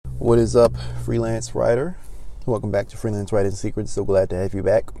What is up, freelance writer? Welcome back to Freelance Writing Secrets. So glad to have you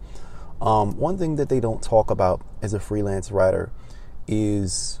back. One thing that they don't talk about as a freelance writer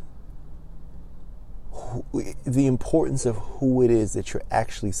is the importance of who it is that you're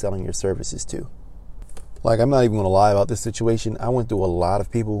actually selling your services to. Like, I'm not even going to lie about this situation. I went through a lot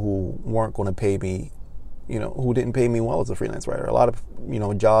of people who weren't going to pay me, who didn't pay me well as a freelance writer. A lot of,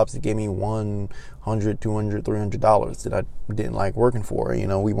 jobs that gave me $100, $200, $300 that I didn't like working for.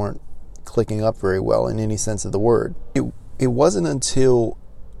 We weren't clicking up very well in any sense of the word. It wasn't until,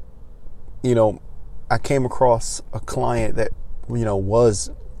 I came across a client that,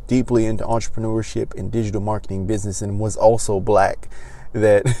 was deeply into entrepreneurship and digital marketing business and was also black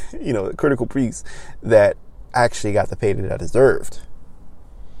that, a critical piece that I actually got the pay that I deserved.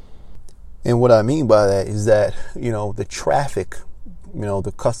 And what I mean by that is that, the traffic,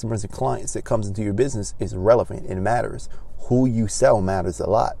 the customers and clients that comes into your business is relevant. It matters. Who you sell matters a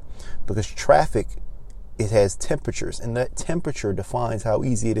lot because traffic, it has temperatures, and that temperature defines how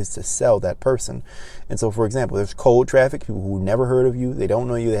easy it is to sell that person. And so, for example, there's cold traffic, people who never heard of you, they don't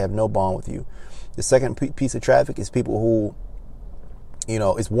know you, they have no bond with you. The second piece of traffic is people who,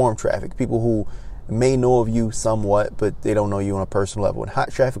 it's warm traffic, people who may know of you somewhat, but they don't know you on a personal level. And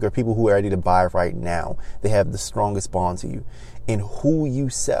hot traffic are people who are ready to buy right now. They have the strongest bond to you. And who you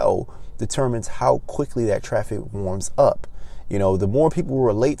sell determines how quickly that traffic warms up. The more people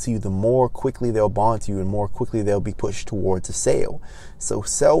relate to you, the more quickly they'll bond to you and more quickly they'll be pushed towards a sale. So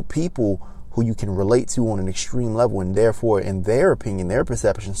sell people who you can relate to on an extreme level and therefore, in their opinion, their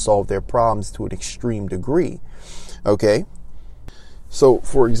perception, solve their problems to an extreme degree. Okay? So,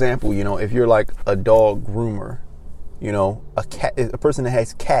 for example, if you're like a dog groomer, a person that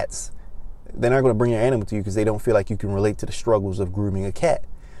has cats, they're not going to bring your animal to you because they don't feel like you can relate to the struggles of grooming a cat.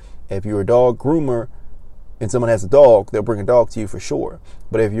 If you're a dog groomer and someone has a dog, they'll bring a dog to you for sure.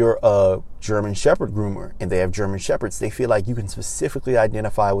 But if you're a German Shepherd groomer and they have German Shepherds, they feel like you can specifically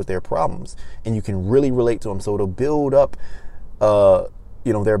identify with their problems and you can really relate to them. So it'll build up,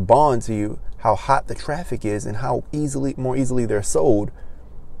 their bond to you, how hot the traffic is and how more easily they're sold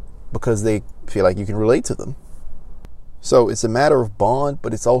because they feel like you can relate to them. So it's a matter of bond,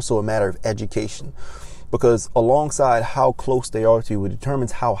 but it's also a matter of education because alongside how close they are to you, it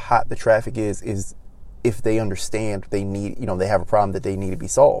determines how hot the traffic is if they understand they need, they have a problem that they need to be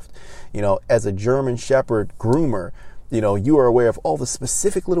solved. As a German Shepherd groomer, you are aware of all the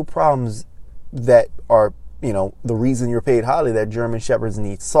specific little problems that are, the reason you're paid highly that German Shepherds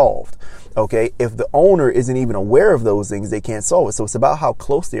need solved. Okay. If the owner isn't even aware of those things, they can't solve it. So it's about how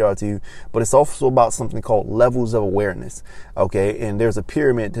close they are to you, but it's also about something called levels of awareness. Okay. And there's a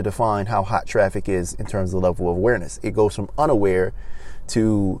pyramid to define how hot traffic is in terms of level of awareness. It goes from unaware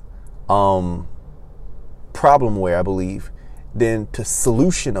to, problem aware, I believe, then to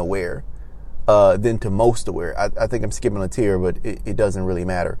solution aware, then to most aware. I think I'm skipping a tier, but it doesn't really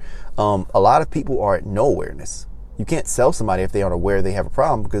matter. A lot of people are at no awareness. You can't sell somebody if they aren't aware they have a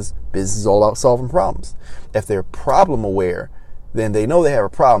problem because business is all about solving problems. If they're problem aware, then they know they have a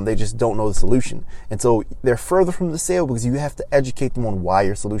problem. They just don't know the solution. And so they're further from the sale because you have to educate them on why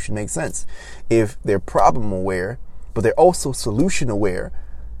your solution makes sense. If they're problem aware, but they're also solution aware,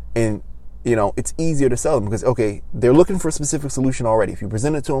 and it's easier to sell them because, okay, they're looking for a specific solution already. If you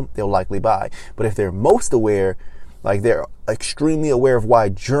present it to them, they'll likely buy. But if they're most aware, like they're extremely aware of why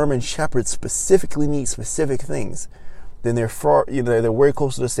German Shepherds specifically need specific things, then they're they're very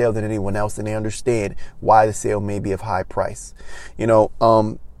close to the sale than anyone else, and they understand why the sale may be of high price.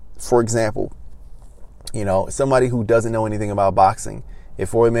 For example, somebody who doesn't know anything about boxing, if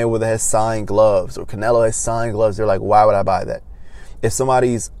Floyd Mayweather has signed gloves or Canelo has signed gloves, they're like, why would I buy that? If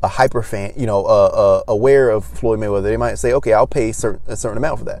somebody's a hyper fan, aware of Floyd Mayweather, they might say, okay, I'll pay a certain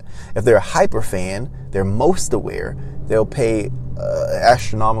amount for that. If they're a hyper fan, they're most aware, they'll pay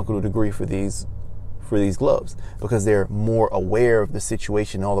astronomical degree for these gloves because they're more aware of the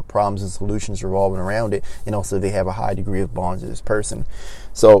situation, all the problems and solutions revolving around it, and also they have a high degree of bond to this person.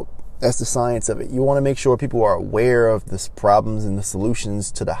 So that's the science of it. You want to make sure people are aware of the problems and the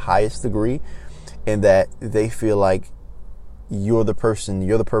solutions to the highest degree, and that they feel like you're the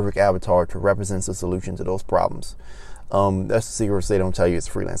perfect avatar to represent the solution to those problems. That's the secrets they don't tell you as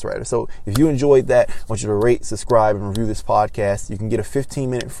a freelance writer. So if you enjoyed that, I want you to rate, subscribe, and review this podcast. You can get a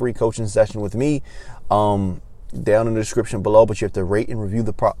 15-minute free coaching session with me down in the description below, but you have to rate and review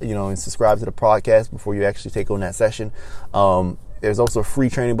and subscribe to the podcast before you actually take on that session. There's also a free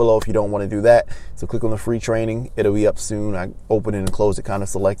training below if you don't want to do that. So click on the free training. It'll be up soon. I open it and close it kind of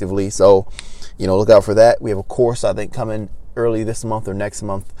selectively. So, look out for that. We have a course, I think, coming early this month or next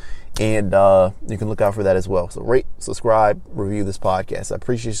month. And you can look out for that as well. So rate, subscribe, review this podcast. I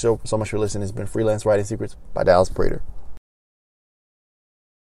appreciate you so much for listening. It's been Freelance Writing Secrets by Dallas Prater.